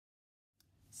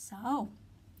So,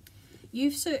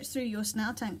 you've searched through your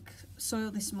snail tank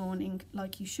soil this morning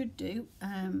like you should do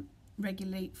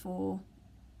regularly for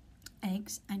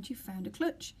eggs, and you found a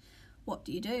clutch. What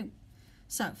do you do?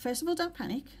 So, first of all, don't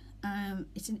panic.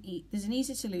 There's an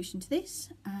easy solution to this.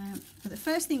 But the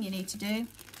first thing you need to do,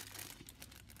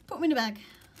 put them in a bag.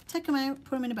 Take them out,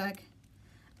 put them in a bag,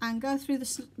 and go through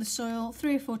the soil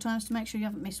 3 or 4 times to make sure you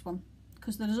haven't missed one,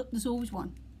 because there's always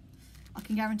one. I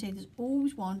can guarantee there's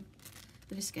always one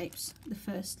that escapes the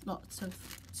first lots of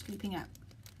scooping out.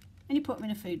 And you put them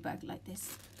in a food bag like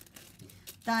this.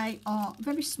 They are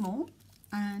very small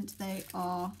and they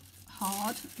are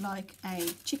hard like a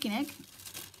chicken egg.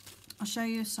 I'll show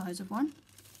you the size of one.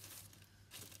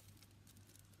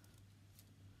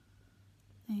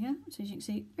 There you go. So as you can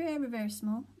see, very, very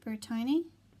small, very tiny.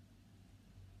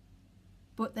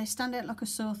 But they stand out like a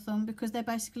sore thumb because they're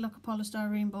basically like a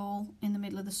polystyrene ball in the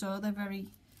middle of the soil. They're very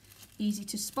easy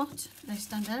to spot. They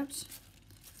stand out.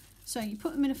 So you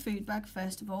put them in a food bag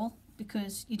first of all,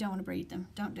 because you don't want to breed them.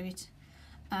 Don't do it.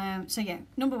 So yeah,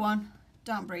 number 1,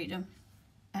 don't breed them.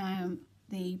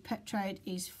 The pet trade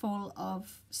is full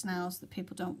of snails that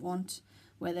people don't want,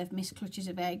 where they've missed clutches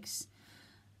of eggs.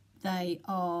 A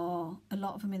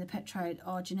lot of them in the pet trade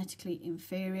are genetically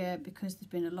inferior because there's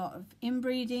been a lot of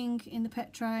inbreeding in the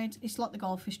pet trade. It's like the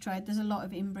goldfish trade. There's a lot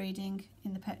of inbreeding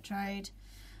in the pet trade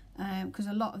because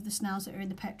a lot of the snails that are in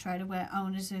the pet trade are where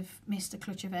owners have missed a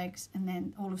clutch of eggs and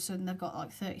then all of a sudden they've got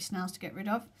like 30 snails to get rid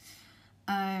of.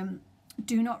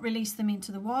 Do not release them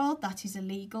into the wild. That is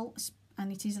illegal,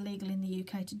 and it is illegal in the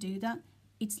UK to do that.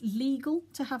 It's legal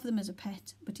to have them as a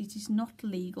pet, but it is not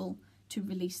legal to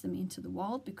release them into the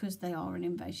wild because they are an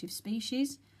invasive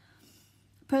species.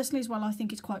 Personally as well, I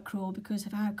think it's quite cruel because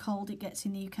of how cold it gets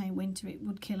in the UK in winter. It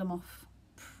would kill them off.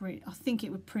 I think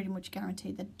it would pretty much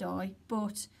guarantee they'd die,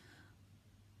 but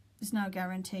there's no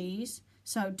guarantees.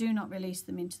 So do not release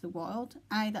them into the wild.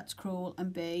 A, that's cruel,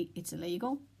 and B, it's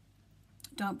illegal.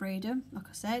 Don't breed them, like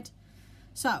I said.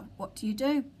 So what do you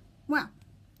do? Well,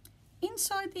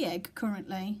 inside the egg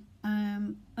currently,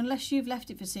 unless you've left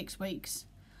it for 6 weeks,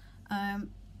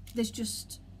 there's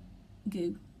just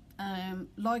goo,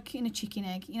 like in a chicken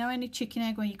egg. You know, in a chicken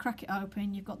egg where you crack it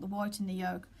open, you've got the white and the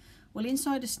yolk. Well,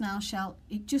 inside a snail shell,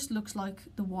 it just looks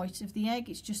like the white of the egg.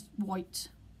 It's just white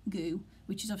goo,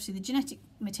 which is obviously the genetic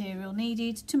material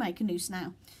needed to make a new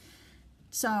snail.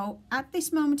 So at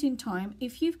this moment in time,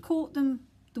 if you've caught them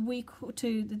the week or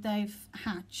 2 that they've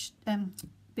hatched,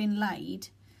 been laid,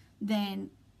 then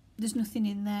there's nothing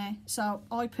in there. So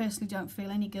I personally don't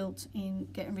feel any guilt in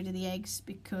getting rid of the eggs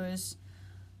because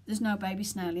there's no baby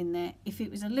snail in there. If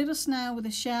it was a little snail with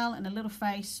a shell and a little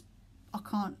face,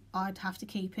 I'd have to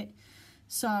keep it.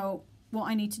 So what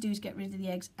I need to do is get rid of the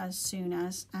eggs as soon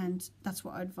as, and that's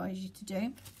what I advise you to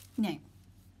do. Now,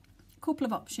 a couple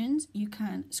of options. You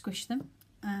can squish them,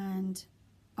 and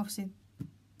obviously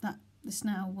that the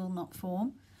snail will not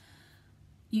form.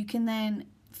 You can then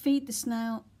feed the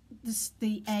snail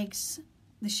the eggs,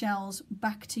 the shells,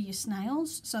 back to your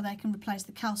snails so they can replace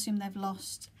the calcium they've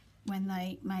lost when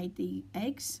they made the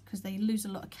eggs, because they lose a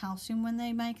lot of calcium when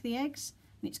they make the eggs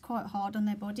and it's quite hard on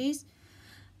their bodies.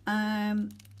 I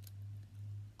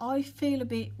feel a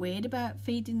bit weird about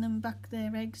feeding them back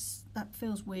their eggs. That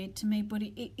feels weird to me, but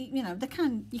you know,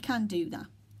 you can do that.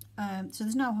 So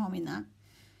there's no harm in that.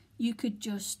 You could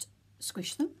just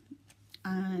squish them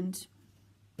and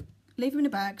leave them in a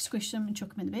bag, squish them and chuck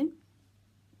them in the bin.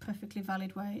 Perfectly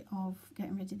valid way of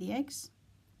getting rid of the eggs.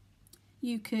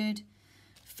 You could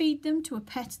feed them to a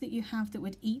pet that you have that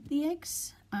would eat the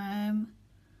eggs.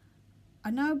 I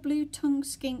know blue-tongued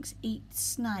skinks eat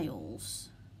snails,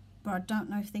 but I don't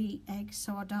know if they eat eggs,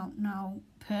 so I don't know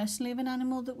personally of an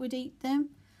animal that would eat them.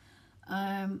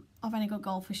 I've only got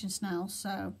goldfish and snails,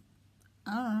 so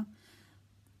I don't know.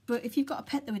 But if you've got a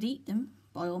pet that would eat them,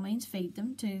 by all means feed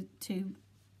them to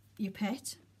your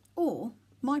pet. Or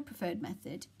my preferred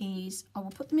method is I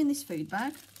will put them in this food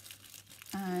bag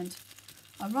and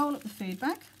I roll up the food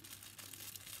bag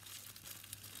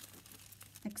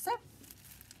like so,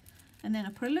 and then I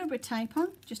put a little bit of tape on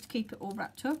just to keep it all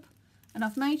wrapped up. And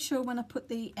I've made sure when I put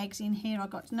the eggs in here I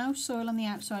got no soil on the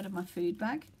outside of my food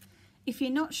bag. If you're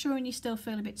not sure and you still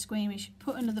feel a bit squeamish,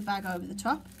 put another bag over the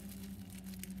top.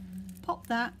 Pop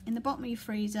that in the bottom of your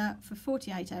freezer for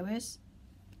 48 hours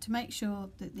to make sure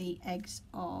that the eggs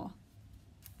are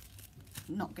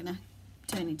not going to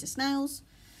turn into snails,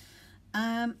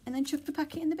 and then chuck the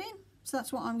packet in the bin. So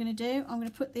that's what I'm going to do. I'm going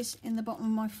to put this in the bottom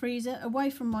of my freezer away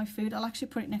from my food. I'll actually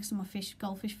put it next to my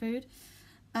goldfish food,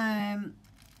 and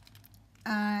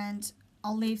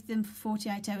I'll leave them for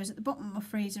 48 hours at the bottom of my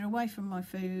freezer away from my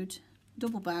food,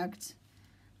 double bagged,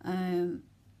 and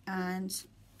and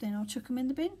then I'll chuck them in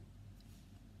the bin.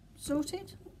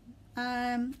 Sorted.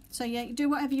 So yeah, do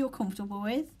whatever you're comfortable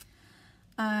with,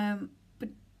 but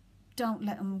don't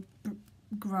let them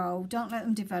grow, don't let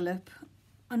them develop.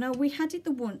 I know we had it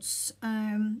the once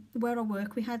where I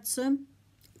work, we had some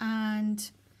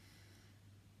and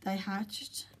they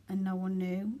hatched and no one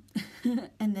knew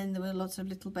and then there were lots of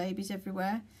little babies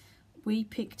everywhere. We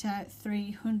picked out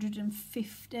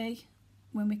 350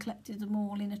 when we collected them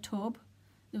all in a tub.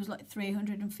 There was like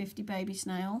 350 baby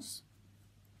snails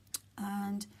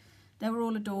and they were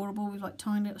all adorable with like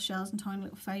tiny little shells and tiny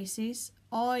little faces.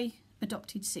 I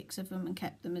adopted 6 of them and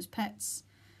kept them as pets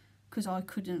because I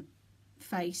couldn't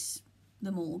face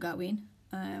them all going,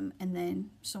 and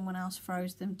then someone else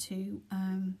froze them to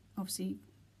obviously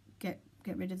get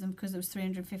rid of them because there was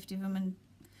 350 of them and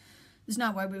there's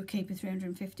no way we were keeping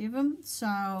 350 of them.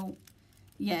 So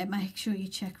yeah, make sure you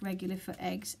check regularly for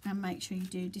eggs and make sure you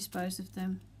do dispose of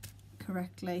them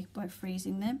correctly by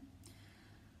freezing them.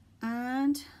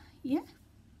 And yeah,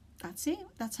 that's it.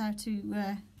 That's how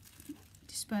to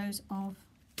dispose of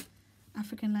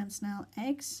African land snail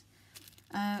eggs.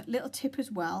 Little tip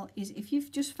as well is if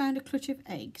you've just found a clutch of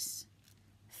eggs,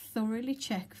 thoroughly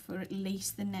check for at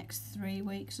least the next 3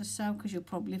 weeks or so because you'll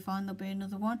probably find there'll be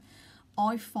another one.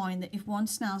 I find that if one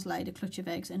snail's laid a clutch of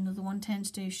eggs, another one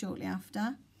tends to shortly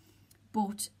after,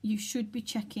 but you should be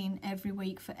checking every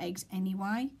week for eggs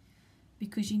anyway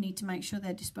because you need to make sure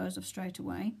they're disposed of straight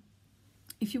away.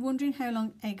 If you're wondering how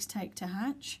long eggs take to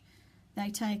hatch, they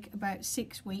take about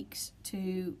 6 weeks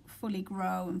to fully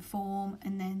grow and form,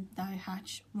 and then they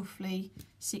hatch roughly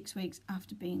 6 weeks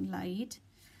after being laid.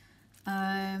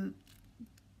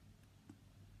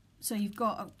 So you've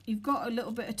got a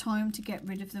little bit of time to get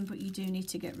rid of them, but you do need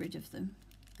to get rid of them.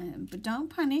 But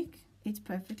don't panic. It's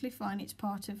perfectly fine. It's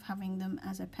part of having them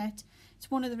as a pet.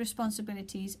 It's one of the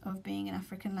responsibilities of being an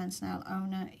African land snail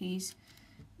owner is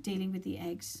dealing with the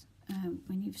eggs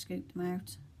when you've scooped them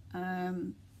out.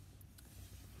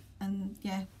 And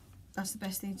yeah, that's the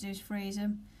best thing to do is freeze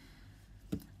them.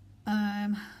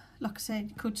 Like I said,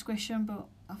 you could squish them, but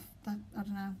I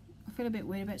don't know. I feel a bit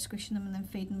weird about squishing them and then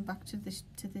feeding them back to the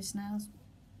snails.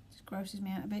 It just grosses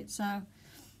me out a bit. So,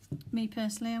 me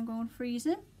personally, I'm going to freeze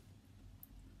them.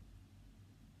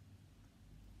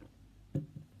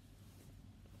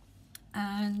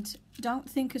 And don't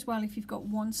think as well if you've got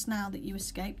one snail that you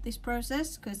escaped this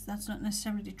process, because that's not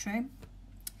necessarily true.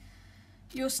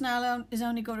 Your snail is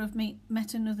only got to have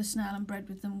met another snail and bred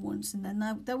with them once, and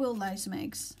then they will lay some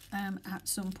eggs at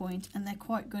some point, and they're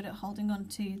quite good at holding on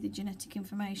to the genetic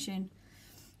information,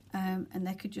 and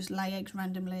they could just lay eggs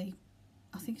randomly.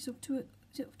 I think it's up to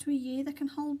a year they can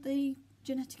hold the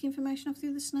genetic information of the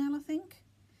other snail, I think.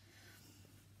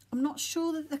 I'm not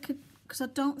sure that they could, because I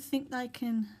don't think they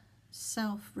can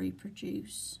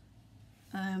self-reproduce.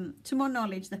 To my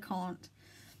knowledge, they can't.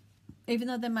 Even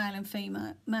though they're male and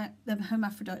female, they're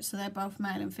hermaphrodites, so they're both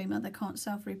male and female, they can't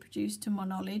self-reproduce to my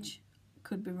knowledge.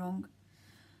 Could be wrong.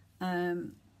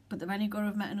 But they've only got to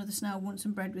have met another snail once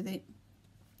and bred with it.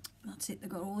 That's it, they've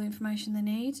got all the information they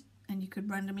need. And you could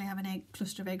randomly have an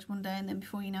cluster of eggs one day, and then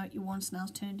before you know it, your one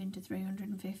snail's turned into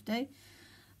 350.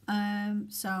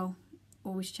 So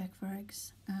always check for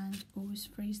eggs and always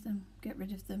freeze them, get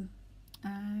rid of them.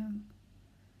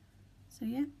 So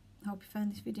yeah, I hope you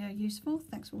found this video useful.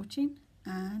 Thanks for watching,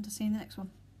 and I'll see you in the next one.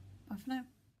 Bye for now.